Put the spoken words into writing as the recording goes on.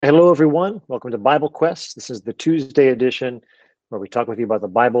Hello, everyone. Welcome to Bible Quest. This is the Tuesday edition where we talk with you about the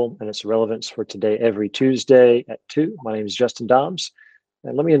Bible and its relevance for today every Tuesday at 2. My name is Justin Dobbs.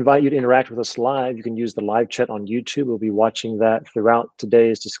 And let me invite you to interact with us live. You can use the live chat on YouTube. We'll be watching that throughout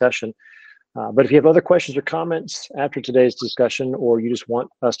today's discussion. But if you have other questions or comments after today's discussion, or you just want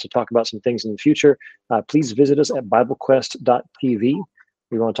us to talk about some things in the future, please visit us at BibleQuest.tv.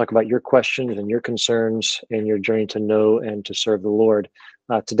 We want to talk about your questions and your concerns and your journey to know and to serve the Lord.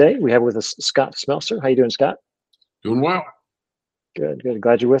 Today, we have with us Scott Smelser. How you doing, Scott? Doing well. Good.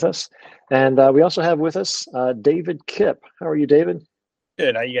 Glad you're with us. And we also have with us David Kipp. How are you, David?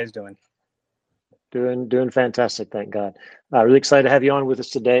 Good. How you guys doing? Doing fantastic, thank God. Really excited to have you on with us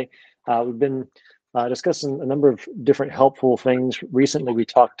today. We've been discussing a number of different helpful things. Recently, we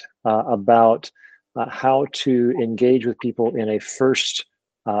talked about how to engage with people in a first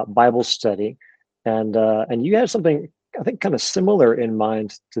Bible study. And you had something, I think, kind of similar in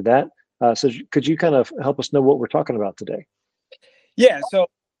mind to that. So could you kind of help us know what we're talking about today? Yeah. So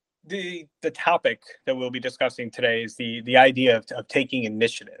the topic that we'll be discussing today is the idea of taking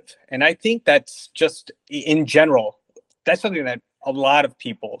initiative. And I think that's just in general, that's something that a lot of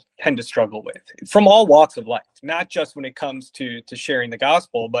people tend to struggle with from all walks of life, not just when it comes to sharing the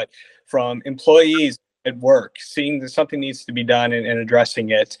gospel, but from employees at work, seeing that something needs to be done and addressing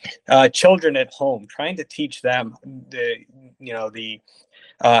it, children at home, trying to teach them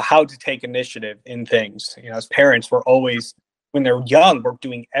how to take initiative in things. As parents, we're always, when they're young, we're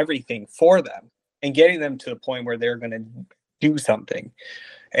doing everything for them and getting them to the point where they're going to do something.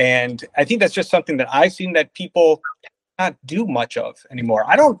 And I think that's just something that I've seen that people not do much of anymore.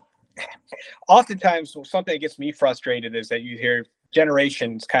 Oftentimes something that gets me frustrated is that you hear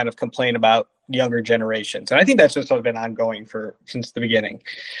generations kind of complain about younger generations. And I think that's just been ongoing since the beginning,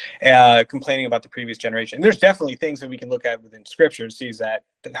 complaining about the previous generation. There's definitely things that we can look at within scripture to see that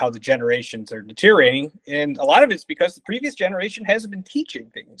how the generations are deteriorating. And a lot of it's because the previous generation hasn't been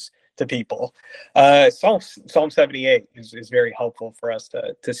teaching things to people. Psalm 78 is very helpful for us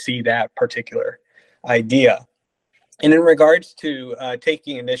to see that particular idea. And in regards to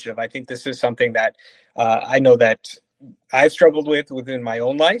taking initiative, I think this is something that I know that I've struggled with within my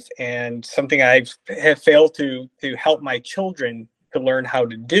own life, and something I have failed to help my children to learn how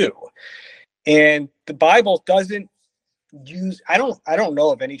to do. And the Bible doesn't use, I don't know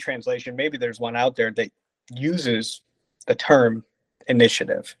of any translation, maybe there's one out there that uses the term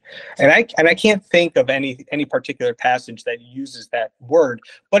initiative. And I can't think of any particular passage that uses that word,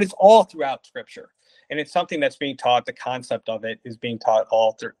 but it's all throughout scripture. And it's something that's being taught. The concept of it is being taught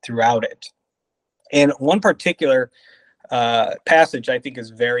all throughout it. And one particular passage I think is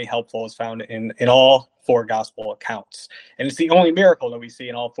very helpful is found in all four gospel accounts. And it's the only miracle that we see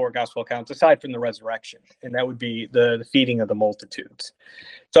in all four gospel accounts, aside from the resurrection. And that would be the feeding of the multitudes.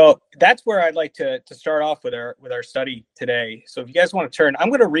 So that's where I'd like to start off with our study today. So if you guys want to turn, I'm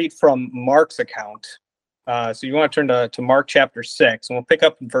going to read from Mark's account. So you want to turn to Mark chapter 6, and we'll pick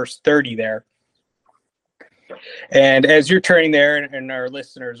up in verse 30 there. And as you're turning there, and our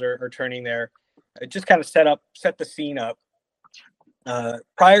listeners are turning there, just kind of set the scene up.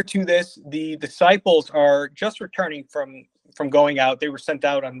 Prior to this, the disciples are just returning from going out. They were sent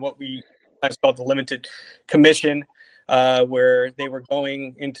out on what we call the limited commission, where they were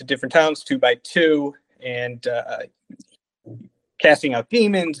going into different towns 2 by 2 and casting out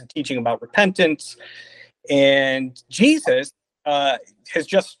demons and teaching about repentance. And Jesus has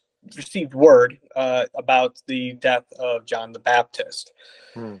just received word about the death of John the Baptist.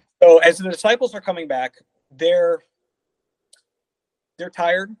 So as the disciples are coming back, they're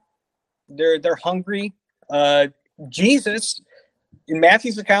tired, they're hungry. Jesus, in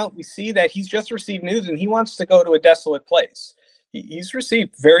Matthew's account, we see that he's just received news and he wants to go to a desolate place. He's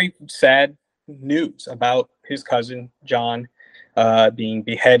received very sad news about his cousin John being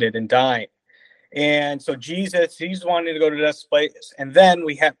beheaded and dying. And so Jesus, he's wanting to go to this place. And then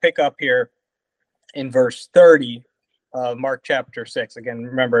we pick up here in verse 30 of Mark chapter 6. Again,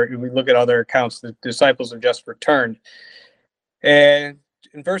 remember, if we look at other accounts, the disciples have just returned. And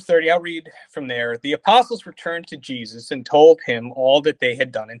in verse 30, I'll read from there. The apostles returned to Jesus and told him all that they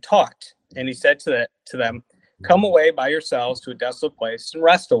had done and taught. And he said to them, "Come away by yourselves to a desolate place and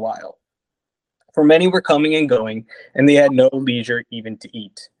rest a while." For many were coming and going, and they had no leisure even to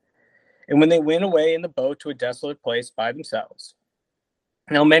eat. And when they went away in the boat to a desolate place by themselves,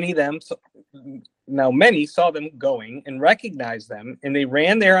 now many saw them going and recognized them, and they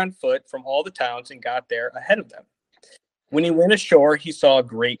ran there on foot from all the towns and got there ahead of them. When he went ashore, he saw a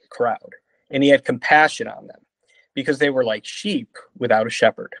great crowd, and he had compassion on them, because they were like sheep without a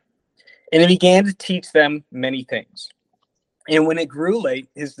shepherd. And he began to teach them many things. And when it grew late,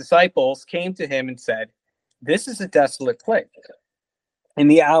 his disciples came to him and said, "This is a desolate place,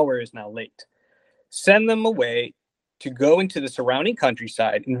 and the hour is now late. Send them away to go into the surrounding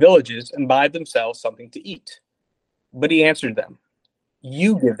countryside and villages and buy themselves something to eat." But he answered them,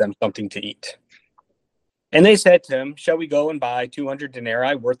 "You give them something to eat." And they said to him, "Shall we go and buy 200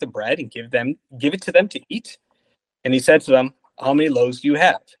 denarii worth of bread and give it to them to eat?" And he said to them, "How many loaves do you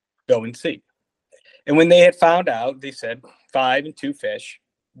have? Go and see." And when they had found out, they said, 5 and 2 fish.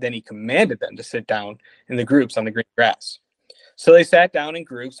 Then he commanded them to sit down in the groups on the green grass. So they sat down in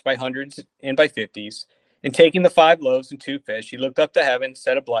groups by hundreds and by fifties. And taking the 5 loaves and 2 fish, he looked up to heaven,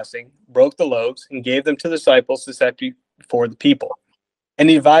 said a blessing, broke the loaves, and gave them to the disciples to set before the people. And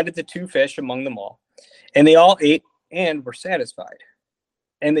he divided the 2 fish among them all. And they all ate and were satisfied.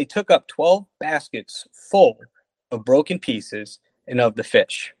 And they took up 12 baskets full of broken pieces and of the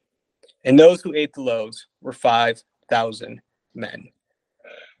fish. And those who ate the loaves were 5,000 men.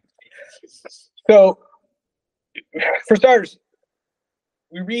 So, for starters,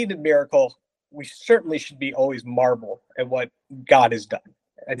 we read the miracle. We certainly should be always marvel at what God has done.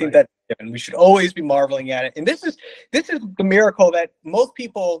 I think that's given. We should always be marveling at it. And this is the miracle that most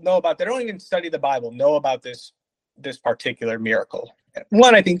people know about. They don't even study the Bible, know about this particular miracle.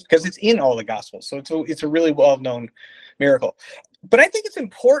 One, I think, because it's in all the Gospels, so it's a really well-known miracle. But I think it's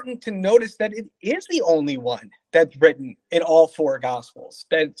important to notice that it is the only one that's written in all 4 Gospels.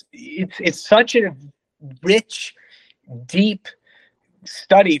 That it's such a rich, deep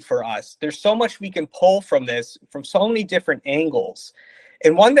study for us. There's so much we can pull from this from so many different angles.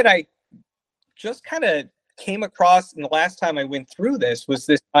 And one that I just kind of came across in the last time I went through this was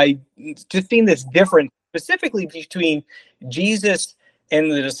this, I just seen this difference specifically between Jesus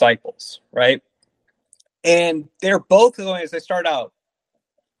and the disciples, right? And they're both, as they start out,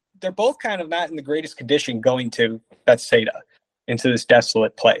 they're both kind of not in the greatest condition going to Bethsaida, into this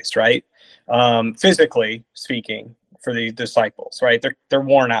desolate place, right? Physically speaking, for the disciples, right? They're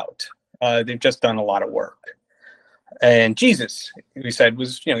worn out. They've just done a lot of work. And Jesus, we said,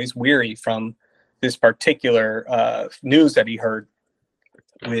 was, he's weary from this particular news that he heard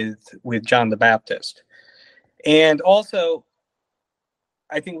with John the Baptist. And also,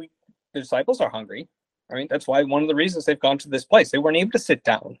 I think the disciples are hungry. I mean, that's why one of the reasons they've gone to this place. They weren't able to sit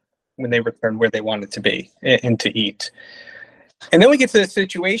down when they returned where they wanted to be and to eat. And then we get to the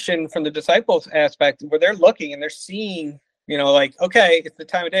situation from the disciples aspect where they're looking and they're seeing, like, okay, it's the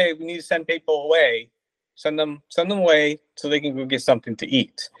time of day. We need to send people away. Send them away so they can go get something to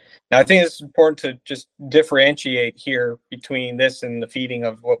eat. Now, I think it's important to just differentiate here between this and the feeding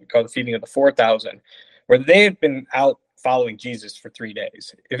of what we call the feeding of the 4,000, where they had been out following Jesus for 3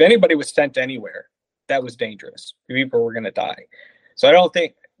 days. If anybody was sent anywhere, that was dangerous. People were going to die. So I don't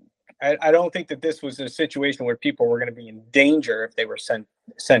think that this was a situation where people were going to be in danger if they were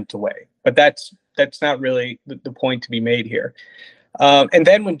sent away. But that's not really the point to be made here. And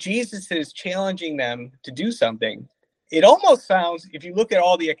then when Jesus is challenging them to do something, it almost sounds, if you look at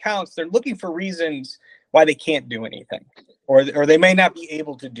all the accounts, they're looking for reasons why they can't do anything, or they may not be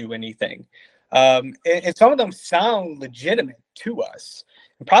able to do anything. And some of them sound legitimate to us,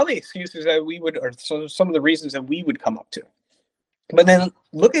 and probably excuses that we would, or some of the reasons that we would come up to. But then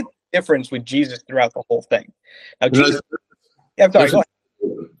look at the difference with Jesus throughout the whole thing. Now, Jesus, I'm sorry, go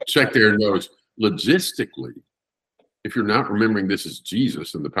ahead. Check their notes. Logistically, if you're not remembering this is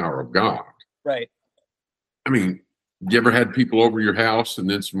Jesus and the power of God, right? I mean, you ever had people over your house and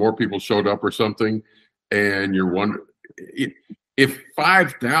then some more people showed up or something, and you're wondering if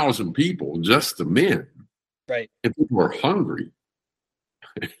 5,000 people, just the men, right? If people are hungry,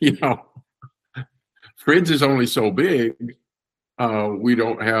 fridge is only so big. We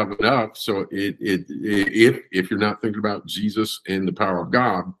don't have enough. So if you're not thinking about Jesus and the power of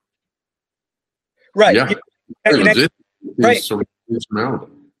God, right? Yeah, right. Sort of insurmountable.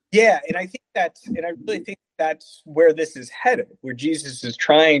 Yeah, and I really think that's where this is headed, where Jesus is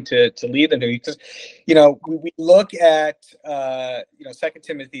trying to lead them to. Because, we look at 2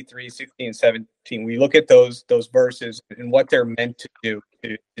 Timothy 3:16, 17. We look at those verses and what they're meant to do,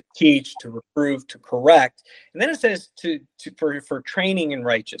 to teach, to reprove, to correct, and then it says for training in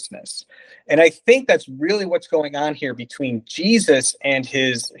righteousness. And I think that's really what's going on here between Jesus and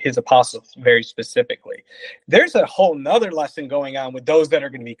his apostles, very specifically. There's a whole nother lesson going on with those that are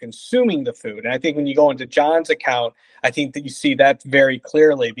going to be consuming the food. And I think when you go into John's account, I think that you see that very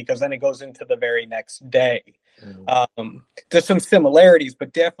clearly, because then it goes into the very next day. There's some similarities,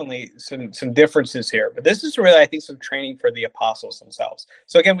 but definitely some differences here. But this is really, I think, some training for the apostles themselves.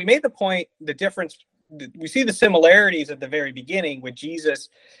 So again, we made the point, the difference, we see the similarities at the very beginning with Jesus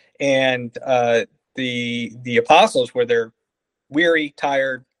and the apostles, where they're weary,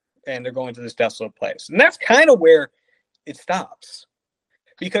 tired, and they're going to this desolate place. And that's kind of where it stops.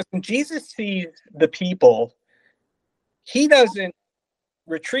 Because when Jesus sees the people, he doesn't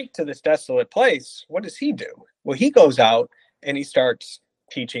retreat to this desolate place. What does he do? Well, he goes out and he starts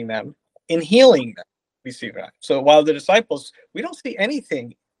teaching them and healing them. We see that. So while the disciples, we don't see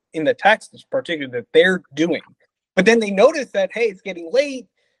anything in the text in particular that they're doing. But then they notice that, hey, it's getting late.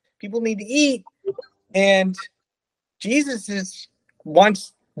 People need to eat. And Jesus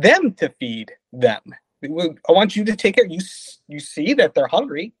wants them to feed them. I want you to take care. You see that they're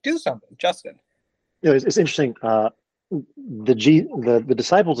hungry. Do something, Justin. It's interesting. The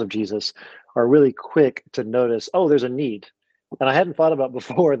disciples of Jesus are really quick to notice, oh, there's a need. And I hadn't thought about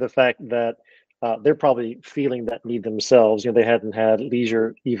before the fact that they're probably feeling that need themselves. They hadn't had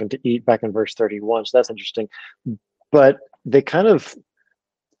leisure even to eat back in verse 31. So that's interesting. But they kind of,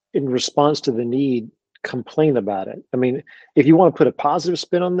 in response to the need, complain about it. I mean, if you want to put a positive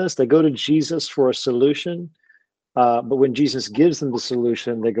spin on this, they go to Jesus for a solution. But when Jesus gives them the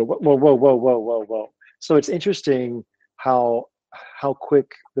solution, they go, whoa, whoa, whoa, whoa, whoa, whoa. So it's interesting how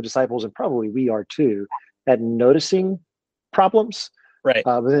quick the disciples, and probably we are too, at noticing problems. Right.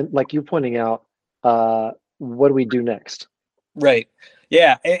 But then, like you're pointing out, what do we do next? Right.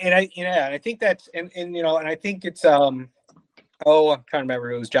 Yeah. And I think that's, and I think it's, I'm trying to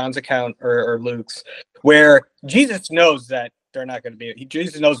remember, it was John's account or Luke's, where Jesus knows that they're not going to be,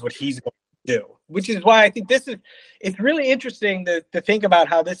 Jesus knows what he's going to do, which is why I think it's really interesting to think about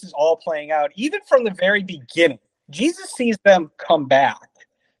how this is all playing out, even from the very beginning. Jesus sees them come back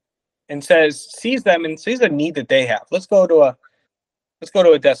and sees them and sees a need that they have. Let's go to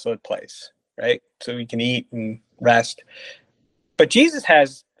a desolate place, right? So we can eat and rest. But Jesus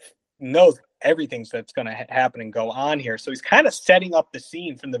knows everything that's going to happen and go on here. So he's kind of setting up the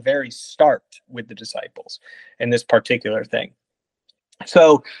scene from the very start with the disciples in this particular thing.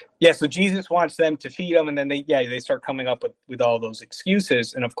 So Jesus wants them to feed them, and then they start coming up with all those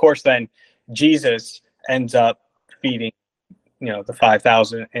excuses. And of course, then Jesus ends up feeding, the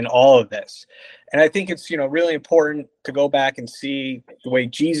 5,000 and all of this. And I think it's, really important to go back and see the way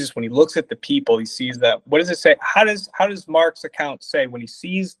Jesus, when he looks at the people, he sees that. What does it say? How does Mark's account say when he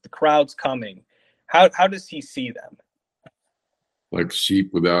sees the crowds coming? How does he see them? Like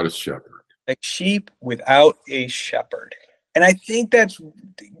sheep without a shepherd. Like sheep without a shepherd. And I think that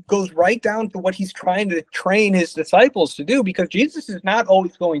goes right down to what he's trying to train his disciples to do, because Jesus is not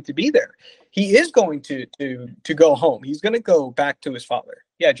always going to be there. He is going to go home. He's going to go back to his Father.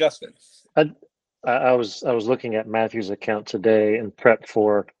 Yeah, Justin. I was looking at Matthew's account today in prep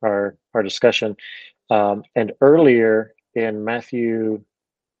for our discussion, and earlier in Matthew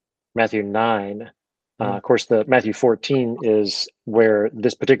 9. Of course, the Matthew 14 is where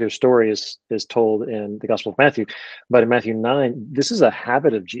this particular story is told in the Gospel of Matthew. But in Matthew 9, this is a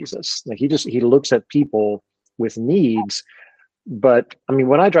habit of Jesus. Like he looks at people with needs. But I mean,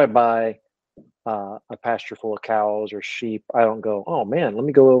 when I drive by a pasture full of cows or sheep, I don't go, oh man, let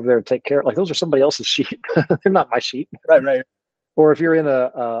me go over there and take care. Like those are somebody else's sheep. They're not my sheep. Right. Or if you're in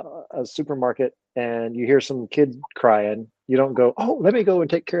a supermarket and you hear some kid crying, you don't go, oh, let me go and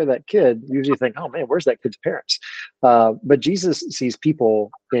take care of that kid. You usually think, oh man, where's that kid's parents? But Jesus sees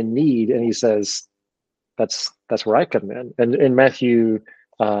people in need, and he says, that's where I come in. And in Matthew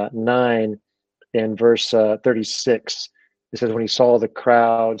 9, in verse 36, it says, when he saw the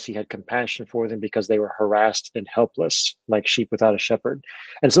crowds, he had compassion for them because they were harassed and helpless, like sheep without a shepherd.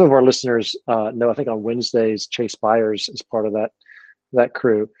 And some of our listeners know, I think on Wednesdays, Chase Byers is part of that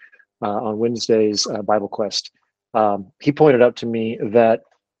crew on Wednesdays Bible Quest. He pointed out to me that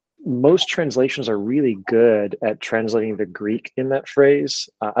most translations are really good at translating the Greek in that phrase.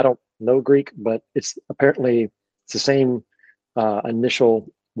 I don't know Greek, but it's apparently the same initial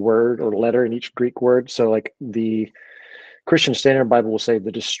word or letter in each Greek word. So like the Christian Standard Bible will say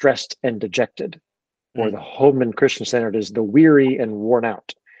the distressed and dejected, or the Holman Christian Standard is the weary and worn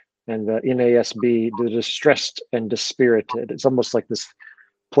out. And the NASB, the distressed and dispirited. It's almost like this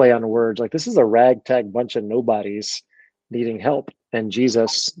play on words, like this is a ragtag bunch of nobodies needing help. And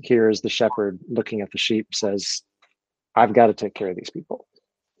Jesus here is the shepherd looking at the sheep, says, I've got to take care of these people.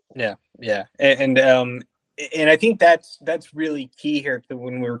 Yeah. And I think that's really key here to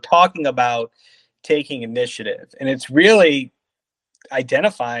when we're talking about taking initiative, and it's really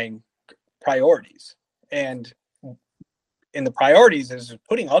identifying priorities, and in the priorities is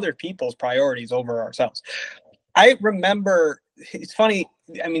putting other people's priorities over ourselves. I remember, it's funny,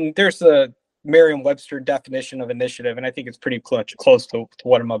 I mean, there's a Merriam-Webster definition of initiative, and I think it's pretty close to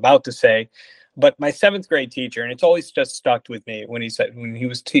what I'm about to say. But my 7th grade teacher, and it's always just stuck with me when he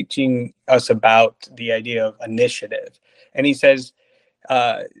was teaching us about the idea of initiative. And he says,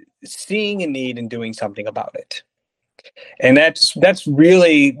 seeing a need and doing something about it. And that's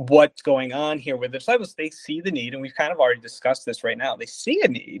really what's going on here with the disciples. They see the need, and we've kind of already discussed this right now. They see a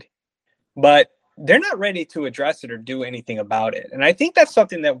need, but they're not ready to address it or do anything about it. And I think that's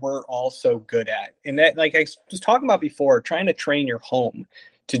something that we're also good at. And that, like I was talking about before, trying to train your home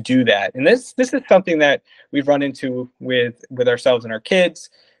to do that. And this is something that we've run into with ourselves and our kids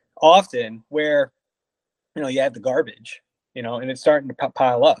often, where, you have the garbage, and it's starting to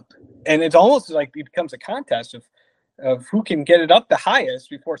pile up. And it's almost like it becomes a contest of who can get it up the highest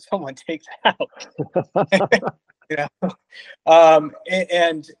before someone takes it out.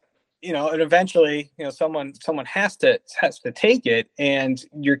 And eventually, someone has to take it. And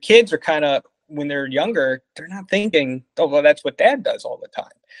your kids are kind of, when they're younger, they're not thinking, oh, well, that's what dad does all the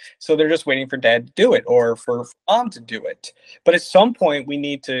time. So they're just waiting for dad to do it or for mom to do it. But at some point, we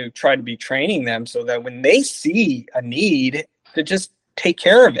need to try to be training them so that when they see a need, to just take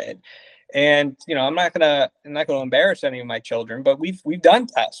care of it. And I'm not gonna embarrass any of my children, but we've done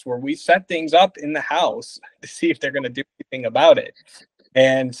tests where we set things up in the house to see if they're going to do anything about it.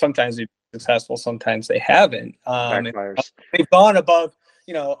 And sometimes they've been successful, sometimes they haven't. They've gone above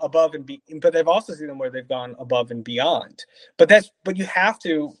and beyond, but they've also seen them where they've gone above and beyond. But you have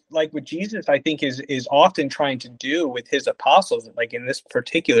to, like what Jesus, I think, is often trying to do with his apostles, like in this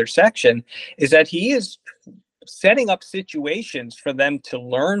particular section, is that he is setting up situations for them to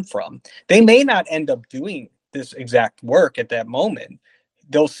learn from. They may not end up doing this exact work at that moment.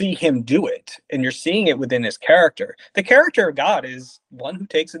 They'll see him do it, and you're seeing it within his character. The character of God is one who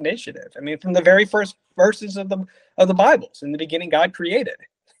takes initiative. I mean, from the very first verses of the Bibles, in the beginning, God created.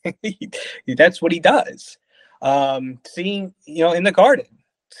 That's what he does. Seeing, in the garden,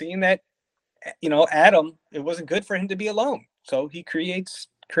 seeing that, Adam, it wasn't good for him to be alone, so he creates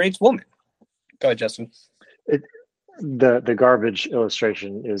woman. Go ahead, Justin. The garbage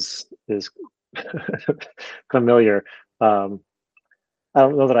illustration is familiar. I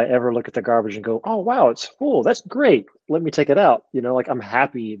don't know that I ever look at the garbage and go, oh, wow, it's full. That's great. Let me take it out. Like I'm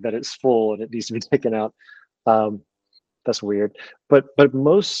happy that it's full and it needs to be taken out. That's weird. But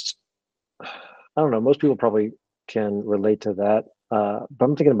most, I don't know, most people probably can relate to that. But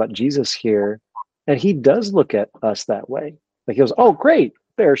I'm thinking about Jesus here, and he does look at us that way. Like he goes, oh, great.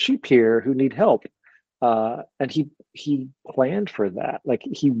 There are sheep here who need help. And he planned for that. Like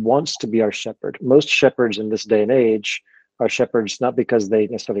he wants to be our shepherd. Most shepherds in this day and age are shepherds not because they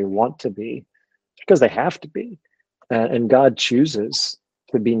necessarily want to be, because they have to be. And God chooses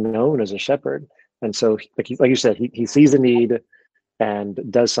to be known as a shepherd. And so, like you said, he sees a need and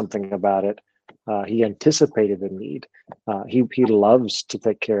does something about it. He anticipated the need. He loves to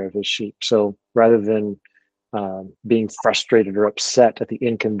take care of his sheep. So rather than being frustrated or upset at the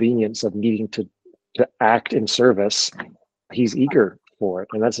inconvenience of needing to act in service, he's eager for it.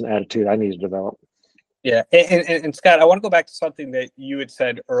 And that's an attitude I need to develop. Yeah. And Scott, I want to go back to something that you had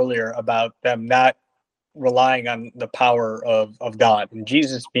said earlier about them not relying on the power of God and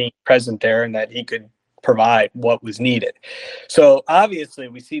Jesus being present there, and that he could provide what was needed. So obviously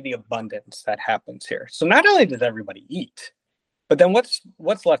we see the abundance that happens here. So not only does everybody eat, but then what's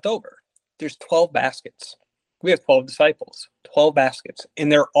left over? There's 12 baskets. We have 12 disciples, 12 baskets,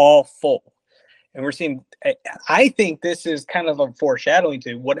 and they're all full. And we're seeing, I think this is kind of a foreshadowing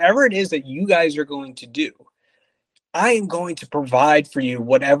to whatever it is that you guys are going to do. I am going to provide for you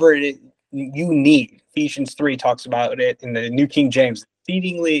whatever it is you need. Ephesians 3 talks about it in the New King James,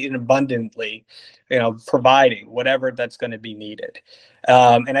 exceedingly and abundantly, providing whatever that's going to be needed.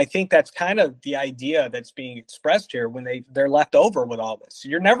 And I think that's kind of the idea that's being expressed here when they're left over with all this.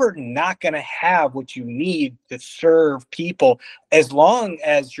 You're never not going to have what you need to serve people as long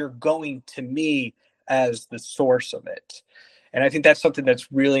as you're going to me as the source of it. And I think that's something that's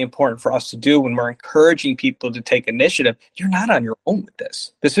really important for us to do when we're encouraging people to take initiative. You're not on your own with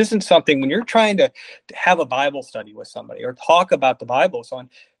this. This isn't something when you're trying to have a Bible study with somebody or talk about the Bible. So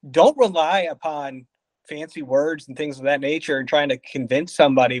don't rely upon fancy words and things of that nature and trying to convince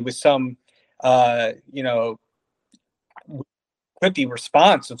somebody with some, quippy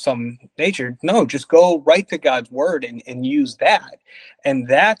response of some nature. No, just go right to God's word and use that. And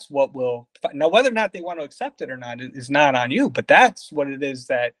that's what will, now whether or not they want to accept it or not is not on you, but that's what it is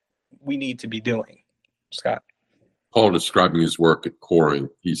that we need to be doing. Scott. Paul, describing his work at Corinth,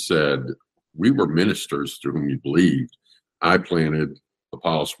 he said, we were ministers to whom you believed. I planted,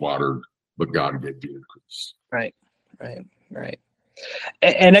 Apollos watered, but God gave the increase. Right.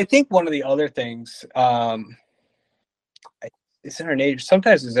 And I think one of the other things, it's in our nature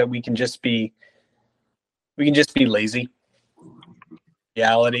sometimes is that we can just be lazy.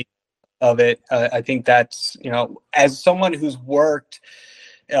 Reality, of it. I think that's, as someone who's worked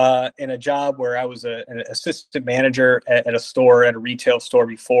in a job where I was an assistant manager at a store, at a retail store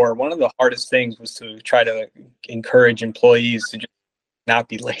before, one of the hardest things was to try to encourage employees to just not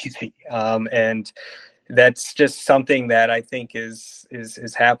be lazy. And that's just something that I think is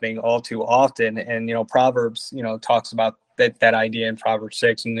happening all too often. And, Proverbs, talks about that idea in Proverbs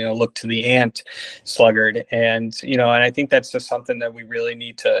 6, and, look to the ant sluggard. And, and I think that's just something that we really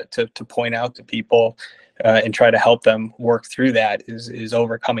need to point out to people and try to help them work through that is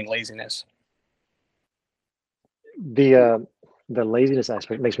overcoming laziness. The laziness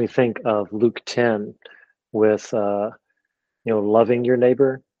aspect makes me think of Luke 10 with, loving your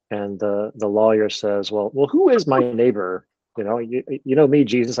neighbor. And the lawyer says, well, who is my neighbor? You know me,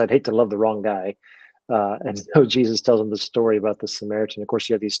 Jesus, I'd hate to love the wrong guy. And so Jesus tells him the story about the Samaritan. Of course,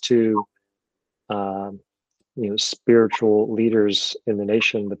 you have these two, spiritual leaders in the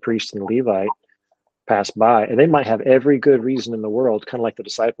nation, the priest and the Levite, pass by, and they might have every good reason in the world, kind of like the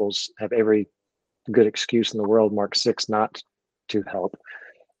disciples have every good excuse in the world, Mark 6, not to help.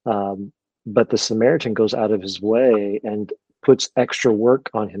 But the Samaritan goes out of his way and puts extra work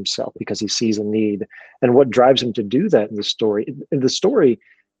on himself because he sees a need. And what drives him to do that in the story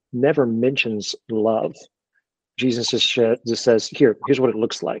never mentions love. Jesus just says, here's what it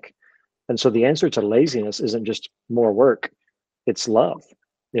looks like. And so the answer to laziness isn't just more work, it's love.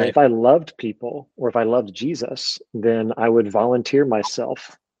 Right. If I loved people, or if I loved Jesus, then I would volunteer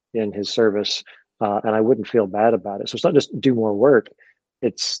myself in his service, and I wouldn't feel bad about it. So it's not just do more work,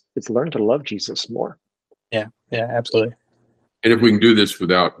 it's learn to love Jesus more. Yeah, absolutely. And if we can do this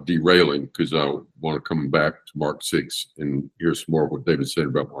without derailing, because I want to come back to Mark 6 and hear some more of what David said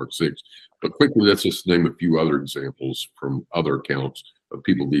about Mark 6. But quickly, let's just name a few other examples from other accounts of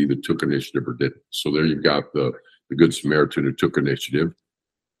people that either took initiative or didn't. So there you've got the Good Samaritan who took initiative.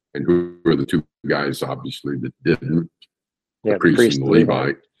 And who are the two guys, obviously, that didn't? Yeah, the priest and the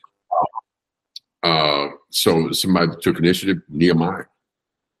Levite. So somebody that took initiative, Nehemiah.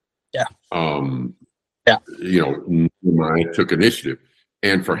 Yeah. Nehemiah took initiative.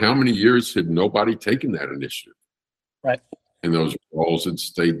 And for how many years had nobody taken that initiative? Right. And those walls had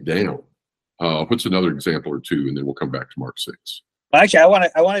stayed down. What's another example or two, and then we'll come back to Mark 6. Well, actually,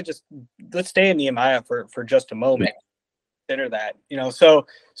 I want to just, let's stay in Nehemiah for just a moment. Consider that, so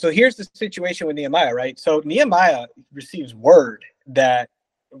here's the situation with Nehemiah, right? So Nehemiah receives word that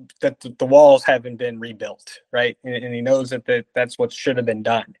the walls haven't been rebuilt, right? And he knows that that's what should have been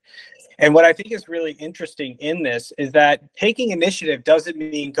done. And what I think is really interesting in this is that taking initiative doesn't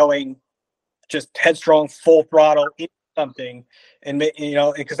mean going just headstrong, full throttle into something, and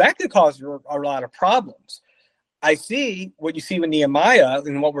because that could cause a lot of problems. I see what you see with Nehemiah,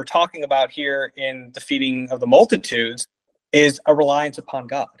 and what we're talking about here in the feeding of the multitudes is a reliance upon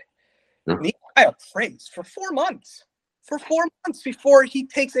God. Yeah. Nehemiah prays for 4 months. For 4 months before he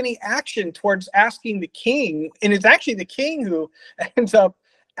takes any action towards asking the king. And it's actually the king who ends up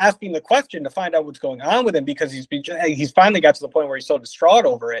asking the question to find out what's going on with him, because he's finally got to the point where he's so distraught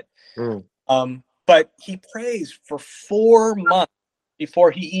over it. But he prays for 4 months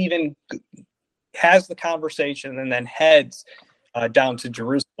before he even has the conversation and then heads down to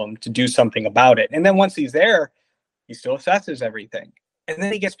Jerusalem to do something about it. And then once he's there, he still assesses everything. And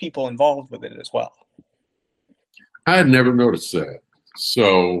then he gets people involved with it as well. I had never noticed that.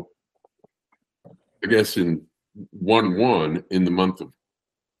 So I guess in 1/1 in the month of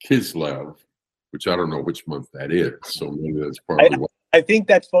Kislev, which I don't know which month that is. So maybe that's probably I think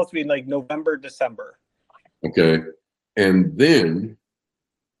that's supposed to be like November, December. Okay. And then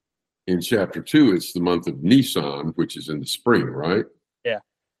in chapter 2, it's the month of Nisan, which is in the spring, right? Yeah.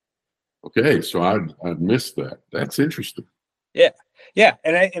 Okay. So I'd missed that. That's interesting. Yeah.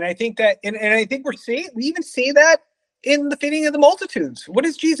 And I think that, and I think we even see that in the feeding of the multitudes. What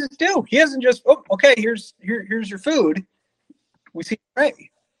does Jesus do? He doesn't just, okay, here's your food. We see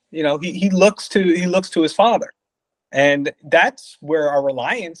pray. He looks to his Father. And that's where our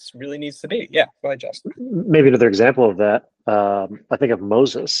reliance really needs to be. Yeah, go ahead, Justin. Maybe another example of that, I think of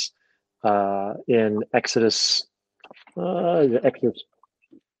Moses in Exodus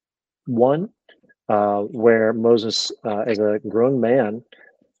 1, where Moses, as a grown man,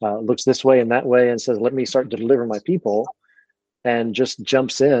 looks this way and that way and says, let me start to deliver my people, and just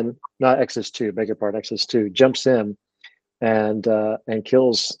jumps in, not Exodus 2, beg your pardon, Exodus 2, jumps in and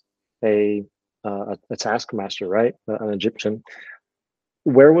kills a taskmaster, right? An Egyptian.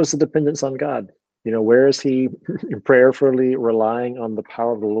 Where was the dependence on God? Where is he prayerfully relying on the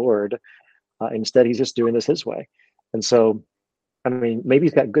power of the Lord? Instead, he's just doing this his way. And so, maybe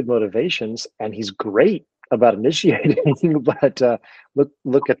he's got good motivations and he's great about initiating, but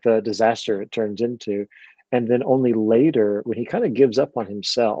look at the disaster it turns into. And then only later, when he kind of gives up on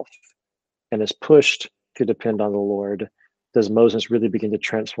himself and is pushed to depend on the Lord, does Moses really begin to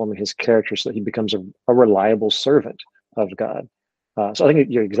transform his character so that he becomes a reliable servant of God. So I think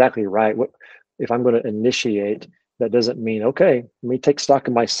you're exactly right. If I'm going to initiate, that doesn't mean, okay, let me take stock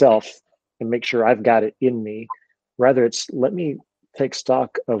of myself and make sure I've got it in me. Rather, it's let me take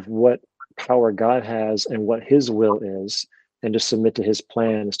stock of what power God has and what his will is, and just submit to his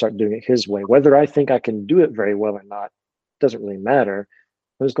plan and start doing it his way. Whether I think I can do it very well or not doesn't really matter.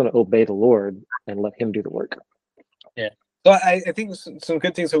 I'm just going to obey the Lord and let him do the work. Yeah. So I think some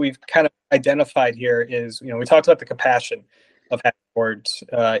good things that we've kind of identified here is, we talked about the compassion of having towards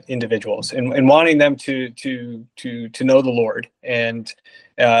individuals and wanting them to know the Lord, and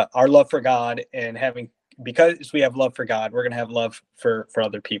our love for God, and because we have love for God, we're going to have love for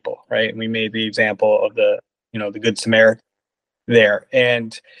other people, right? And we made the example of the Good Samaritan there.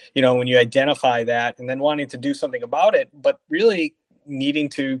 And, when you identify that and then wanting to do something about it, but really needing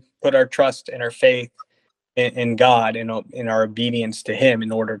to put our trust and our faith in God and in our obedience to him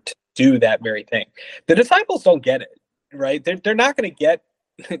in order to do that very thing. The disciples don't get it, right? They're not going to get,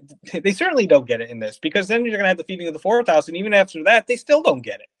 they certainly don't get it in this, because then you're going to have the feeding of the 4,000. Even after that, they still don't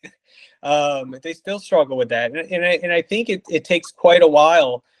get it. They still struggle with that. And I think it takes quite a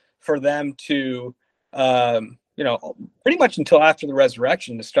while for them to, pretty much until after the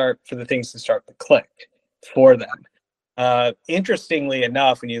resurrection for the things to start to click for them. Interestingly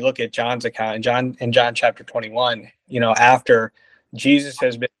enough, when you look at John's account in John chapter 21, after Jesus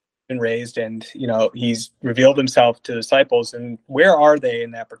has been raised and, he's revealed himself to the disciples, and where are they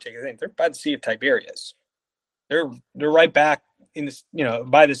in that particular thing? They're by the Sea of Tiberias. They're right back in this,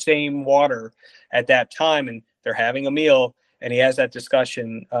 by the same water at that time, and they're having a meal, and he has that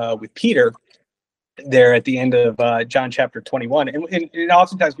discussion with Peter there at the end of John chapter 21. And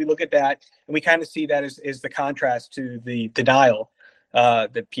oftentimes we look at that and we kind of see that as the contrast to the denial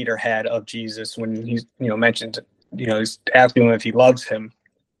that Peter had of Jesus when he's, mentioned, he's asking him if he loves him.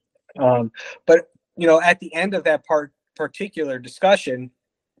 But, at the end of that particular discussion,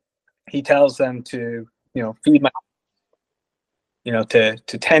 he tells them to, feed my, to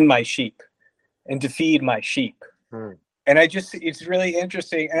tend my sheep and to feed my sheep. And it's really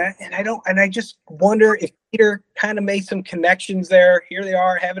interesting. And I just wonder if Peter kind of made some connections there. Here they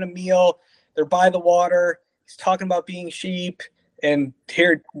are having a meal. They're by the water. He's talking about being sheep. And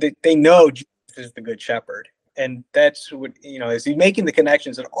here they know Jesus is the good shepherd. And that's what, is he making the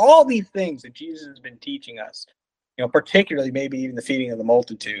connections and all these things that Jesus has been teaching us, particularly maybe even the feeding of the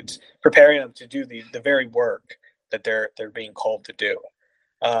multitudes, preparing them to do the very work that they're being called to do.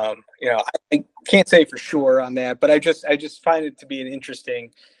 I can't say for sure on that, but I just find it to be an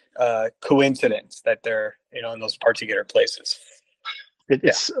interesting coincidence that they're, in those particular places.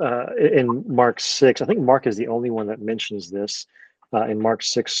 It's in Mark 6. I think Mark is the only one that mentions this. In Mark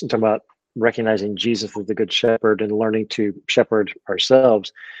 6, talking about recognizing Jesus as the good shepherd and learning to shepherd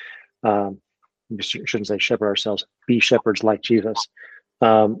ourselves. We shouldn't say shepherd ourselves, be shepherds like Jesus.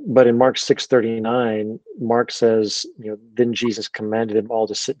 But in Mark 6:39, Mark says, then Jesus commanded them all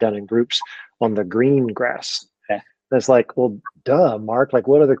to sit down in groups on the green grass. Yeah. That's like, well, duh, Mark, like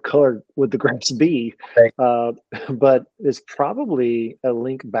what other color would the grass be? Right. But it's probably a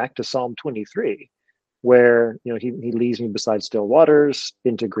link back to Psalm 23, where, he leads me beside still waters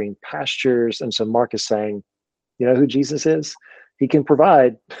into green pastures. And so Mark is saying, who Jesus is? He can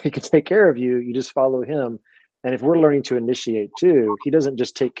provide, he can take care of you. You just follow him. And if we're learning to initiate too, he doesn't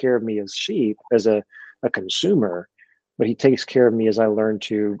just take care of me as sheep, as a consumer, but he takes care of me as I learn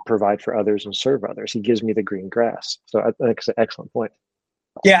to provide for others and serve others. He gives me the green grass. So I think it's an excellent point.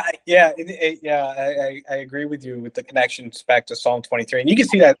 Yeah. I agree with you with the connections back to Psalm 23. And you can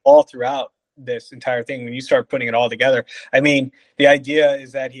see that all throughout this entire thing when you start putting it all together. I mean, the idea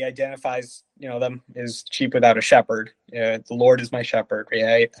is that he identifies, them as sheep without a shepherd. The Lord is my shepherd.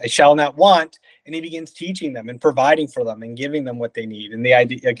 I shall not want. And he begins teaching them and providing for them and giving them what they need. And the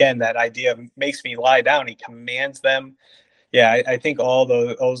idea, again, that idea makes me lie down. He commands them. Yeah, I think all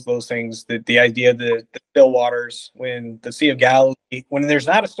those things, the idea, the still waters, when the Sea of Galilee, when there's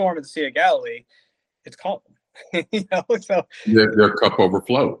not a storm in the Sea of Galilee, it's calm. So their cup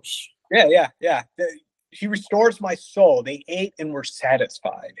overflows. Yeah. He restores my soul. They ate and were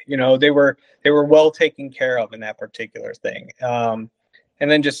satisfied. They were well taken care of in that particular thing. And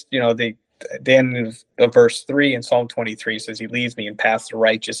then just, the end of verse 3 in Psalm 23 says, he leads me in paths to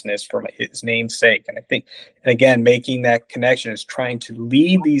righteousness for his name's sake. And I think, and again, making that connection is trying to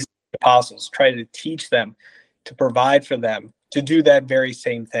lead these apostles, try to teach them, to provide for them, to do that very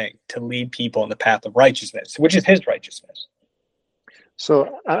same thing, to lead people in the path of righteousness, which is his righteousness.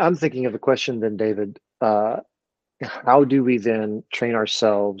 So I'm thinking of a question then, David. How do we then train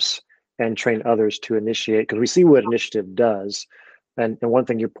ourselves and train others to initiate? Because we see what initiative does. And one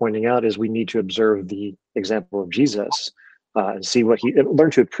thing you're pointing out is we need to observe the example of Jesus and see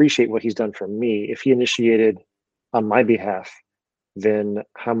learn to appreciate what he's done for me. If he initiated on my behalf, then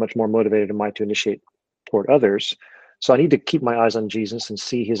how much more motivated am I to initiate toward others? So I need to keep my eyes on Jesus and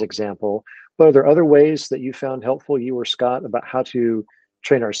see his example. But are there other ways that you found helpful, you or Scott, about how to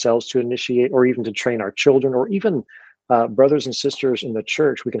train ourselves to initiate, or even to train our children, or even brothers and sisters in the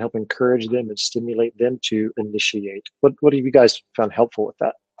church? We can help encourage them and stimulate them to initiate. What have you guys found helpful with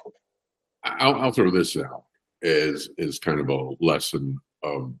that? I'll throw this out as kind of a lesson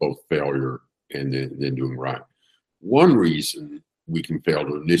of both failure and then doing right. One reason we can fail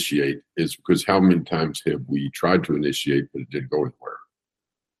to initiate is because how many times have we tried to initiate but it didn't go anywhere?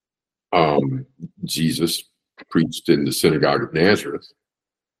 Jesus preached in the synagogue of Nazareth,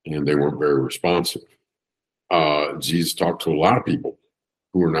 and they weren't very responsive. Jesus talked to a lot of people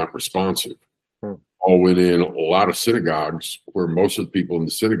who were not responsive. All went in a lot of synagogues where most of the people in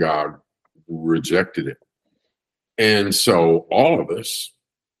the synagogue rejected it. And so all of us,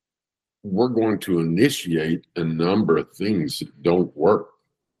 we're going to initiate a number of things that don't work.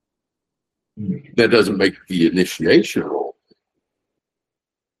 That doesn't make the initiation wrong.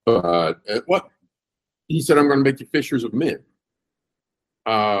 But what he said, I'm going to make you fishers of men.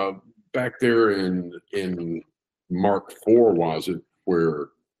 Back there in Mark 4, was it, where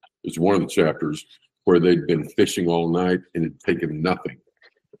it's one of the chapters where they'd been fishing all night and had taken nothing.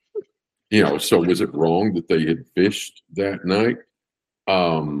 So was it wrong that they had fished that night?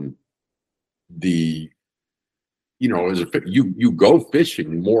 You go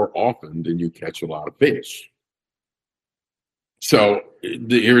fishing more often than you catch a lot of fish. So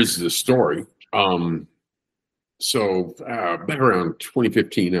here's the story. So back around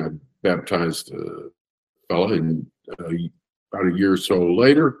 2015, I baptized a fella, and about a year or so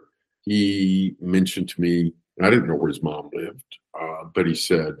later, he mentioned to me, and I didn't know where his mom lived, but he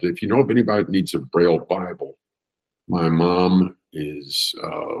said, if you know if anybody needs a Braille Bible, my mom is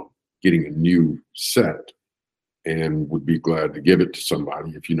getting a new set and would be glad to give it to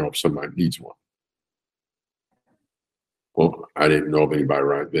somebody if you know if somebody needs one. Well, I didn't know of anybody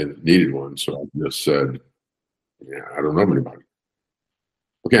right then that needed one, so I just said, yeah, I don't know of anybody.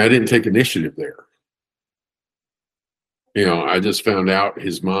 Okay, I didn't take initiative there. I just found out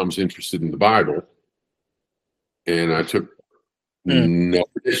his mom's interested in the Bible, and I took no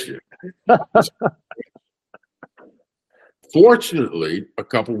initiative. Fortunately, a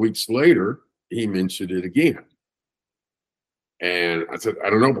couple weeks later, he mentioned it again. And I said, I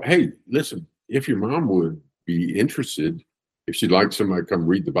don't know, but hey, listen, if your mom would be interested, if she'd like somebody to come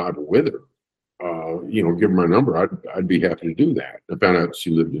read the Bible with her, give her my number. I'd be happy to do that. I found out she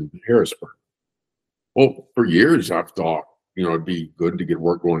lived in Harrisburg. Well, for years I've thought, it'd be good to get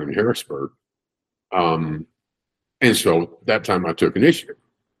work going in Harrisburg. And so that time I took initiative.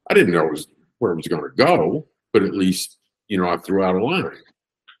 I didn't know where it was going to go, but at least, I threw out a line.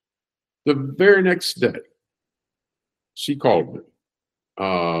 The very next day, she called me.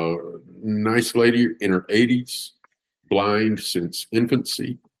 Nice lady in her 80s, blind since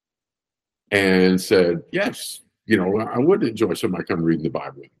infancy, and said, yes, I would enjoy somebody come reading the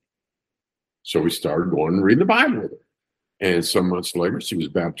Bible with me. So we started going and reading the Bible with her. And some months later, she was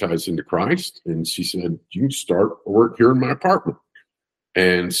baptized into Christ, and she said, you can start work here in my apartment.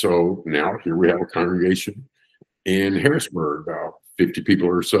 And so now here we have a congregation in Harrisburg, about 50 people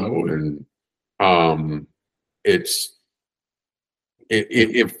or so. And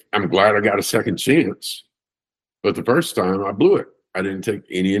if I'm glad I got a second chance, but the first time I blew it. I didn't take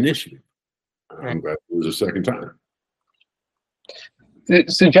any initiative. I'm glad it was a second time.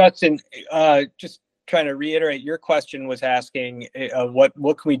 So Justin, just trying to reiterate, your question was asking what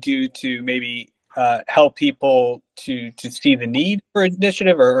can we do to maybe help people to see the need for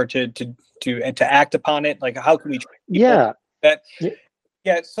initiative or to act upon it? Like, how can we yeah.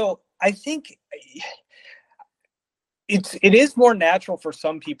 So I think it is more natural for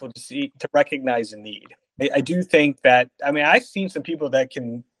some people to recognize a need. I do think that, I've seen some people that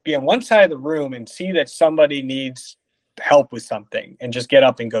can be on one side of the room and see that somebody needs help with something and just get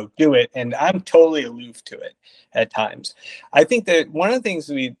up and go do it. And I'm totally aloof to it at times. I think that one of the things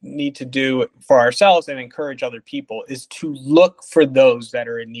we need to do for ourselves and encourage other people is to look for those that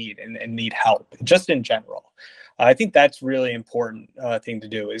are in need and need help, just in general. I think that's really important thing to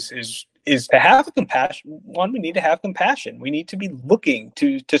do is to have a compassion. One, we need to have compassion. We need to be looking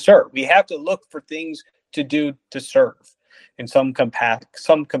to serve. We have to look for things to do to serve. in some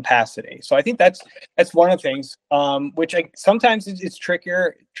capacity. So I think that's one of the things, which sometimes it's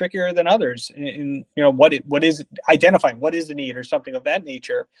trickier than others in what is identifying what is the need or something of that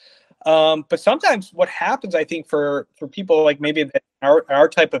nature. But sometimes what happens, I think, for people like maybe our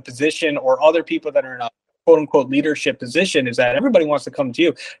type of position or other people that are in a quote unquote leadership position, is that everybody wants to come to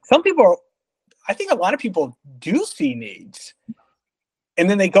you. Some people, I think a lot of people do see needs, and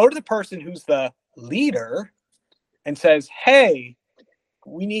then they go to the person who's the leader and says, hey,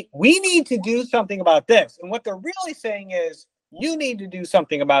 we need to do something about this. And what they're really saying is, you need to do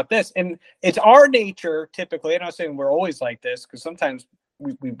something about this. And it's our nature typically, I'm not saying we're always like this, because sometimes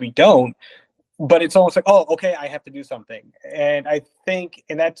we don't, but it's almost like, oh, okay, I have to do something. And I think,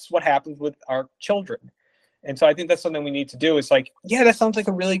 and that's what happens with our children. And so I think that's something we need to do. It's like, yeah, that sounds like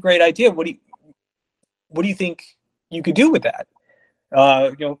a really great idea. What do you think you could do with that?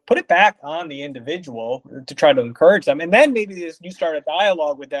 Put it back on the individual to try to encourage them. And then maybe you start a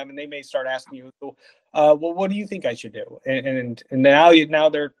dialogue with them, and they may start asking you, well, what do you think I should do? And now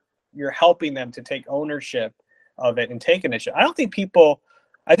you're helping them to take ownership of it and take initiative. I don't think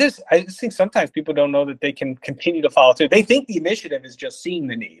I just think sometimes people don't know that they can continue to follow through. They think the initiative is just seeing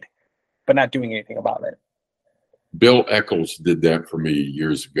the need, but not doing anything about it. Bill Eccles did that for me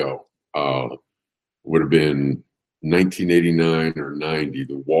years ago. Would have been 1989 or 90.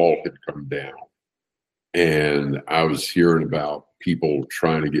 The wall had come down, and I was hearing about people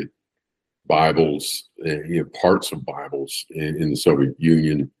trying to get Bibles, parts of Bibles in the Soviet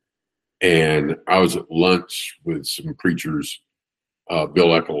Union. And I was at lunch with some preachers.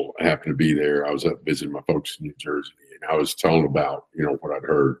 Bill Eccles happened to be there. I was up visiting my folks in New Jersey, and I was telling about what I'd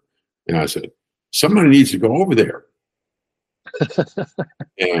heard, and I said, somebody needs to go over there.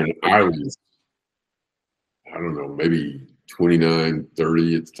 And I was, I don't know, maybe 29,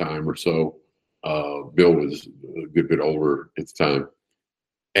 30 at the time or so. Bill was a good bit older at the time.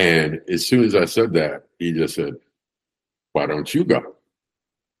 And as soon as I said that, he just said, why don't you go?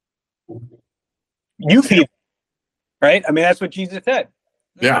 You feed, right? I mean, that's what Jesus said.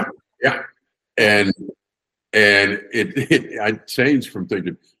 Yeah. And I changed from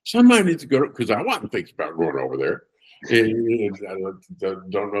thinking, somebody needs to go, because I wasn't thinking about going over there. And I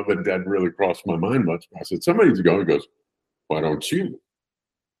don't know that really crossed my mind much. I said, somebody needs to go. He goes, why don't you?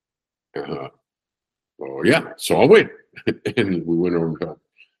 Oh, yeah. So I went. And we went over and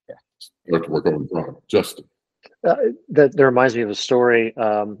started to work on the product. Justin. That reminds me of a story.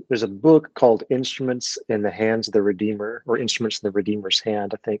 There's a book called Instruments in the Hands of the Redeemer, or Instruments in the Redeemer's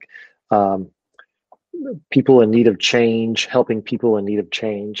Hand, I think. People in Need of Change, Helping People in Need of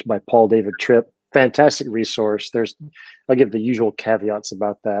Change by Paul David Tripp. Fantastic resource. I'll give the usual caveats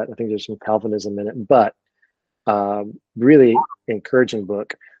about that. I think there's some Calvinism in it, but really encouraging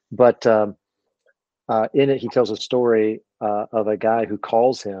book. But in it, he tells a story of a guy who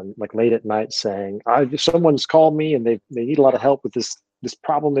calls him like late at night saying, someone's called me and they need a lot of help with this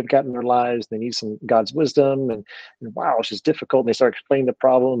problem they've got in their lives. They need some God's wisdom, and wow, it's just difficult. And they start explaining the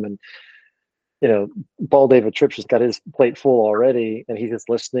problem, and Paul David Tripp's just got his plate full already, and he's just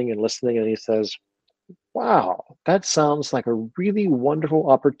listening, and he says, wow, that sounds like a really wonderful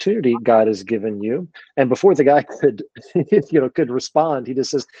opportunity God has given you. And before the guy could respond, he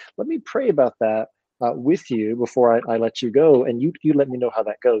just says, let me pray about that with you before I let you go, and you let me know how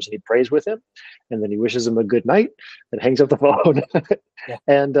that goes. And he prays with him, and then he wishes him a good night and hangs up the phone. Yeah.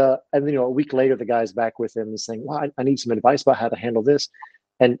 And then a week later, the guy's back with him and saying, well, I need some advice about how to handle this.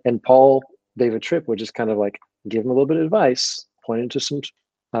 And Paul David Tripp would just kind of like give him a little bit of advice, pointing to some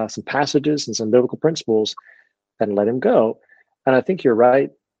passages and some biblical principles, and let him go. And I think you're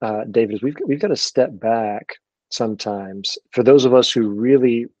right, David, is we've got to step back sometimes. For those of us who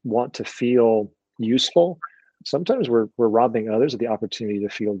really want to feel useful, sometimes we're robbing others of the opportunity to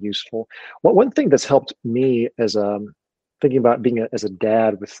feel useful. One thing that's helped me as thinking about being as a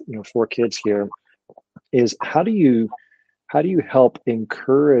dad with 4 kids here is how do you help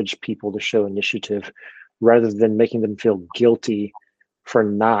encourage people to show initiative rather than making them feel guilty for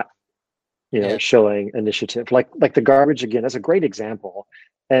not showing initiative? Like the garbage, again, that's a great example.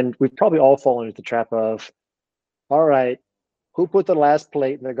 And we've probably all fallen into the trap of, all right, who put the last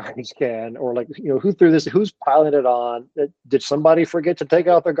plate in the garbage can? Or who threw this? Who's piling it on? Did somebody forget to take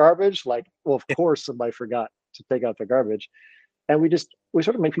out the garbage? Well, of course somebody forgot to take out the garbage. And we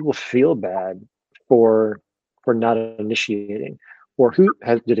sort of make people feel bad for not initiating. Or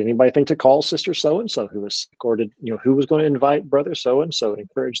did anybody think to call sister so-and-so who was sick? Or who was going to invite brother so-and-so and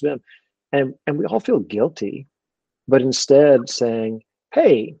encourage them? And we all feel guilty, but instead saying,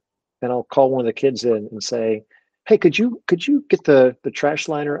 hey, and I'll call one of the kids in and say, hey, could you get the trash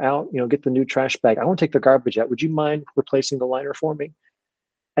liner out? Get the new trash bag. I want to take the garbage out. Would you mind replacing the liner for me?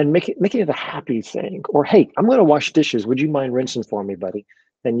 And making it a happy thing. Or, hey, I'm going to wash dishes. Would you mind rinsing for me, buddy?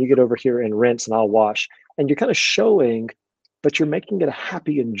 And you get over here and rinse, and I'll wash. And you're kind of showing that you're making it a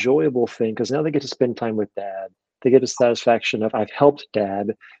happy, enjoyable thing, because now they get to spend time with dad. They get the satisfaction of, I've helped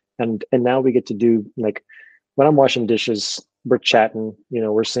dad, and now we get to do, like, when I'm washing dishes, we're chatting,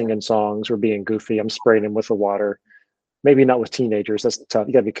 we're singing songs, we're being goofy. I'm spraying them with the water. Maybe not with teenagers. That's tough.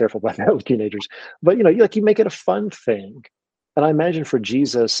 You got to be careful about that with teenagers. But you make it a fun thing. And I imagine for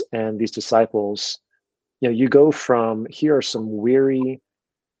Jesus and these disciples, you go from, here are some weary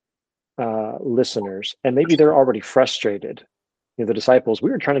listeners, and maybe they're already frustrated. The disciples,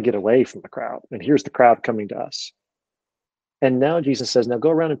 we were trying to get away from the crowd, and here's the crowd coming to us. And now Jesus says, now go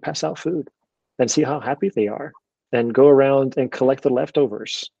around and pass out food and see how happy they are, and go around and collect the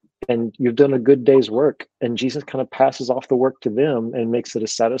leftovers. And you've done a good day's work. And Jesus kind of passes off the work to them and makes it a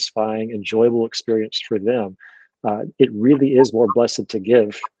satisfying, enjoyable experience for them. It really is more blessed to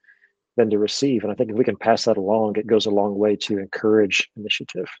give than to receive. And I think if we can pass that along, it goes a long way to encourage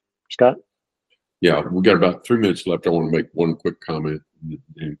initiative. Scott? Yeah, we got about 3 minutes left. I want to make one quick comment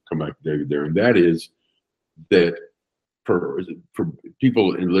and come back to David there. And that is that for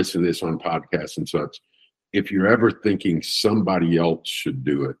people and listen to this on podcasts and such, if you're ever thinking somebody else should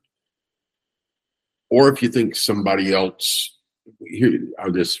do it, or if you think somebody else, here,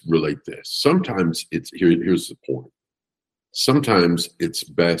 I'll just relate this. Sometimes here's the point. Sometimes it's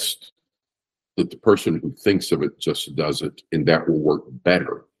best that the person who thinks of it just does it, and that will work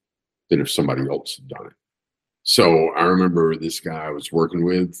better than if somebody else had done it. So I remember this guy I was working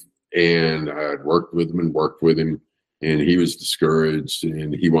with, and I had worked with him, and he was discouraged,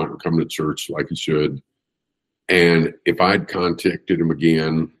 and he wanted to come to church like he should. And if I'd contacted him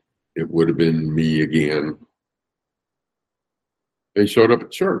again, it would have been me again. They showed up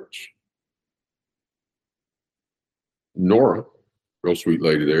at church. Nora, real sweet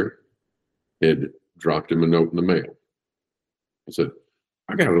lady there, had dropped him a note in the mail. I said,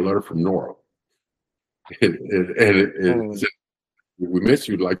 I got a letter from Nora. And it said, we miss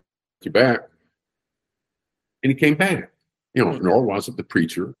you, like you back. And he came back. Nora wasn't the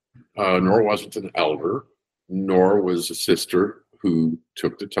preacher. Nora wasn't an elder. Nora was a sister who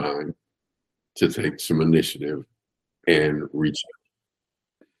took the time to take some initiative and reach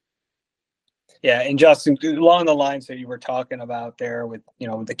out. Yeah, and Justin, along the lines that you were talking about there with,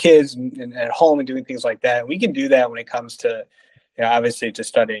 with the kids and at home and doing things like that, we can do that when it comes to, obviously to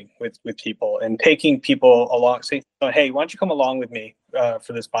studying with people and taking people along, saying, hey, why don't you come along with me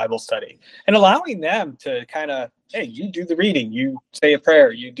for this Bible study, and allowing them to kind of, hey, you do the reading, you say a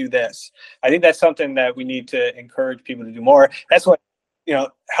prayer, you do this. I think that's something that we need to encourage people to do more. That's what,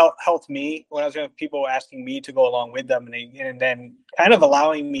 helped me when I was young, people asking me to go along with them, and then kind of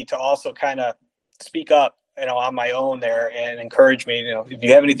allowing me to also kind of speak up, on my own there and encourage me, if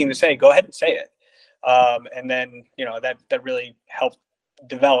you have anything to say, go ahead and say it. And then, that really helped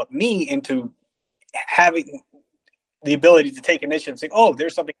develop me into having the ability to take initiative and say, oh,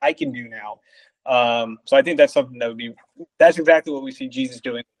 there's something I can do now. So I think that's something that's exactly what we see Jesus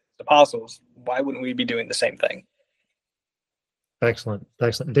doing with the apostles. Why wouldn't we be doing the same thing? Excellent.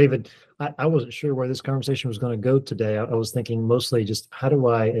 David, I wasn't sure where this conversation was going to go today. I was thinking mostly just how do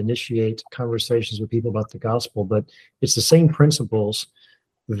I initiate conversations with people about the gospel, but it's the same principles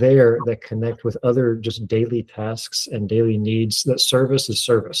there that connect with other just daily tasks and daily needs. That service is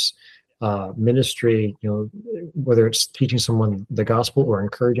service. Ministry, whether it's teaching someone the gospel or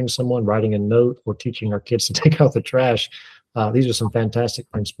encouraging someone, writing a note, or teaching our kids to take out the trash. These are some fantastic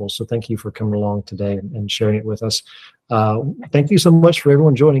principles. So thank you for coming along today and sharing it with us. Thank you so much for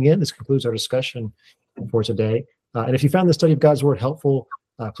everyone joining in. This concludes our discussion for today. And if you found the study of God's Word helpful,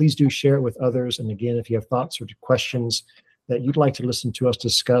 please do share it with others. And again, if you have thoughts or questions that you'd like to listen to us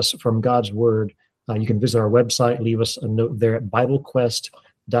discuss from God's Word, you can visit our website, leave us a note there at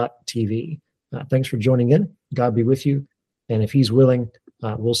BibleQuest.tv. Thanks for joining in. God be with you. And if He's willing,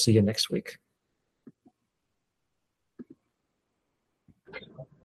 we'll see you next week.